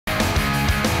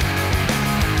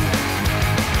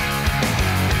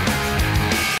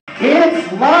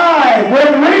It's live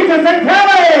with Regis and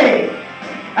Kelly.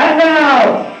 And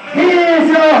now, here's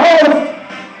your host,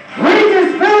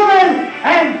 Regis Phillip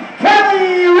and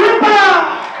Kelly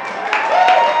Ripa.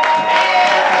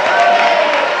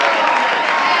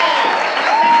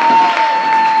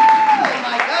 Oh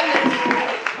my goodness.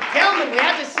 Gentlemen, we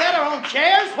have to set our own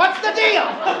chairs? What's the deal?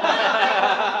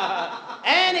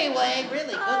 Anyway,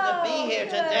 really good to be here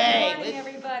today. Good morning,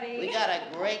 everybody. We got a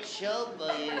great show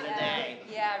for you today.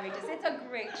 Yeah, Regis, it's a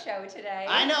great show today.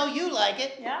 I know you like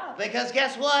it. Yeah. Because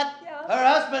guess what? Yeah. Her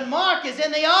husband Mark is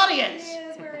in the audience. He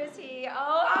is. Where is he?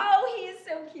 Oh, he is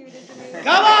so cute, isn't he?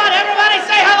 Come on, everybody,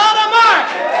 say hello to Mark.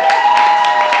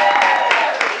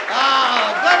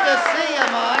 Oh, good to see you,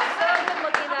 Mark. So good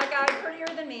looking, that guy.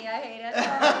 Prettier than me. I hate it.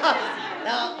 Oh,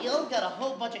 Now, you've got a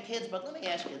whole bunch of kids, but let me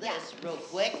ask you this real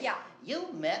quick. Yeah.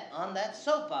 You met on that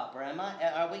soap opera,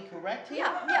 are we correct here?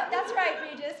 Yeah, that's right,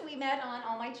 Regis. We met on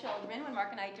All My Children when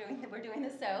Mark and I were doing the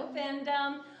soap. And,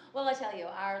 well, I tell you,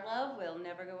 our love will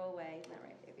never go away. Isn't that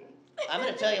right, baby? I'm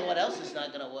going to tell you what else is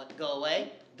not going to go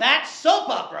away. That soap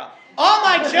opera. All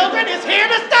My Children is here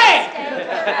to stay. Stay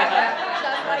forever,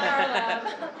 just like our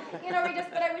love. You know, Regis,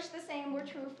 but I wish the same were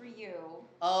true for you.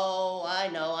 Oh, I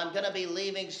know. I'm going to be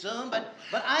leaving soon, but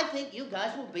I think you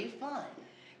guys will be fine.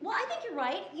 Well, I think you're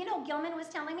right. You know, Gilman was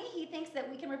telling me he thinks that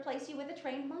we can replace you with a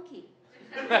trained monkey.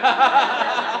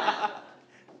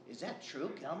 Is that true,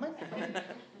 Kelman?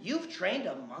 You've trained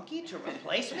a monkey to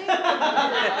replace me? Where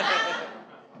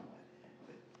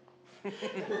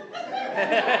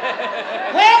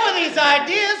were these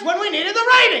ideas when we needed the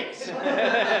ratings?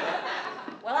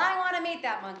 Well, I want to meet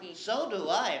that monkey. So do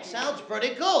I. It sounds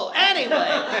pretty cool. Anyway,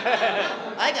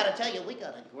 I got to tell you, we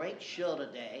got a great show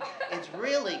today. It's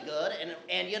really good,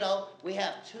 and you know, we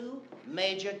have two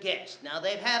major guests. Now,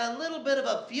 they've had a little bit of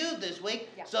a feud this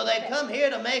week, so they've come here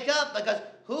to make up, because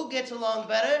who gets along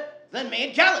better than me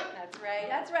and Kelly?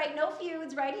 That's right. No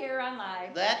feuds right here on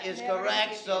Live. That is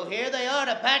correct. So here they are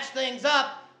to patch things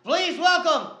up. Please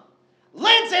welcome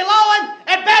Lindsay Lohan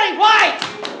and Betty White.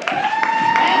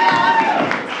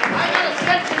 I gotta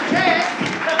set some chairs.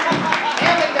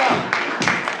 Here we go.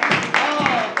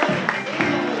 Oh,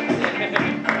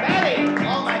 Betty,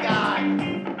 oh my God.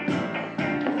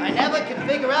 I never can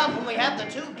figure out when we have the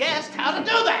two guests how to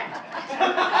do that.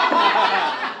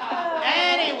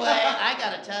 Anyway, I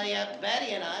gotta tell you,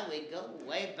 Betty and I, we go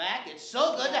way back. It's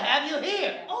so good to have you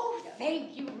here. Oh,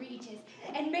 thank you, Regis.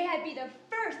 And may I be the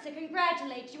first to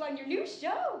congratulate you on your new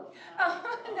show. Oh,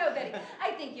 no, Betty.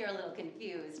 I think you're a little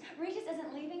confused. Regis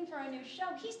isn't leaving for a new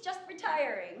show. He's just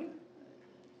retiring.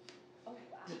 Oh,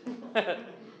 wow.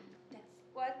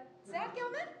 What's that,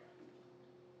 Gilman?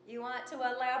 You want to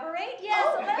elaborate?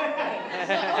 Yes,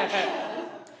 elaborate. Okay.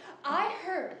 I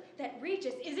heard that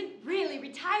Regis isn't really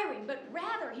retiring, but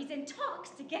rather he's in talks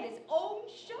to get his own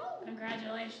show.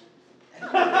 Congratulations.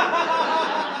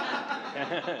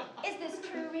 Is this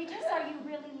true, Regis? Are you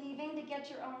really leaving to get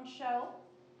your own show?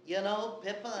 You know,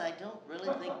 Pippa, I don't really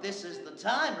think this is the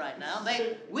time right now.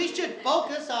 We should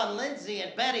focus on Lindsay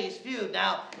and Betty's feud.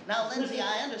 Now, Lindsay,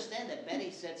 I understand that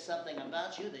Betty said something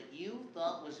about you that you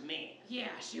thought was mean. Yeah,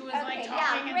 she was Okay, like yeah,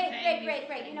 talking and saying.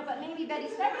 great. You know, but maybe Betty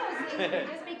said those things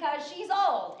just because she's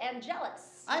old and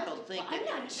jealous. I don't think I'm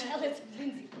that... not jealous of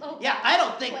Lindsay Lohan. Yeah, I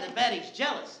don't think that Betty's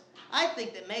jealous. I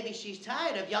think that maybe she's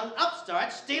tired of young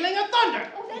upstarts stealing her thunder.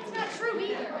 Oh, that's not true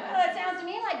either. Well, it sounds to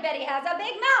me like Betty has a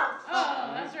big mouth.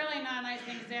 Oh, that's really not a nice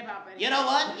thing to say about Betty. You know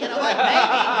what?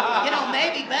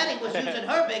 Maybe Betty was using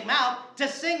her big mouth to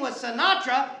sing with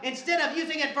Sinatra instead of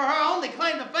using it for her only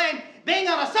claim to fame, being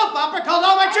on a soap opera called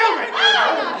All My Children.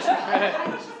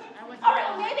 All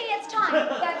right, maybe it's time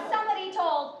that somebody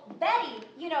told Betty,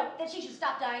 you know, that she should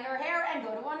stop dyeing her hair and go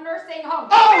to a nursing home.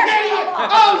 Oh,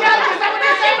 yeah, is that what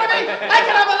you're saying to me? I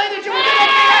cannot believe that you would do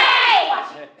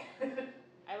that.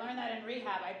 I learned that in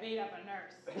rehab. I beat up a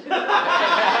nurse.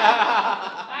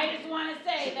 I just want to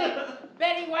say that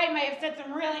Betty White may have said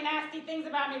some really nasty things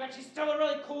about me, but she's still a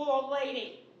really cool old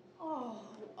lady.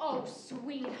 Oh,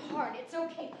 sweetheart, it's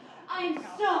okay. I'm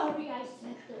sorry I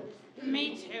said those things.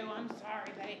 Me too. I'm sorry,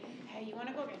 Betty. Hey, you want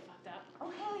to go get fucked up? Oh,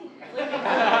 hell yeah.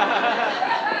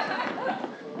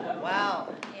 Wow.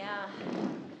 Yeah.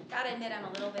 Gotta admit, I'm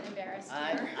a little bit embarrassed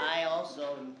here. I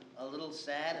also am a little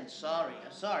sad and sorry.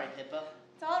 I'm sorry, Pippa.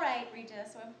 It's all right,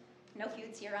 Regis. No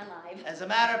feuds here on Live. As a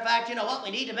matter of fact, you know what?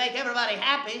 We need to make everybody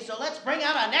happy, so let's bring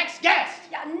out our next guest.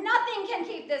 Yeah, nothing can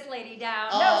keep this lady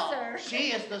down. No, sir.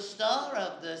 She is the star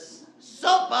of this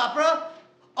soap opera,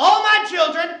 All My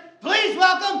Children. Please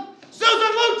welcome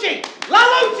Susan Lucci. La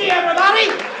Lucci,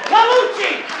 everybody. La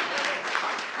Lucci.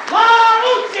 La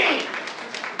Lucci.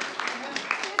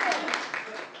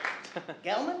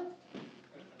 Gelman?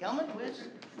 Gelman, where's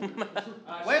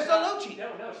the Lucci?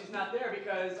 No, she's not there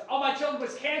because All My Children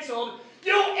was canceled.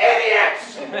 You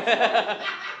idiots!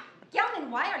 Gelman,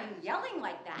 why are you yelling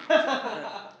like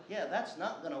that? Yeah, that's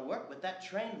not gonna work with that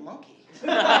trained monkey.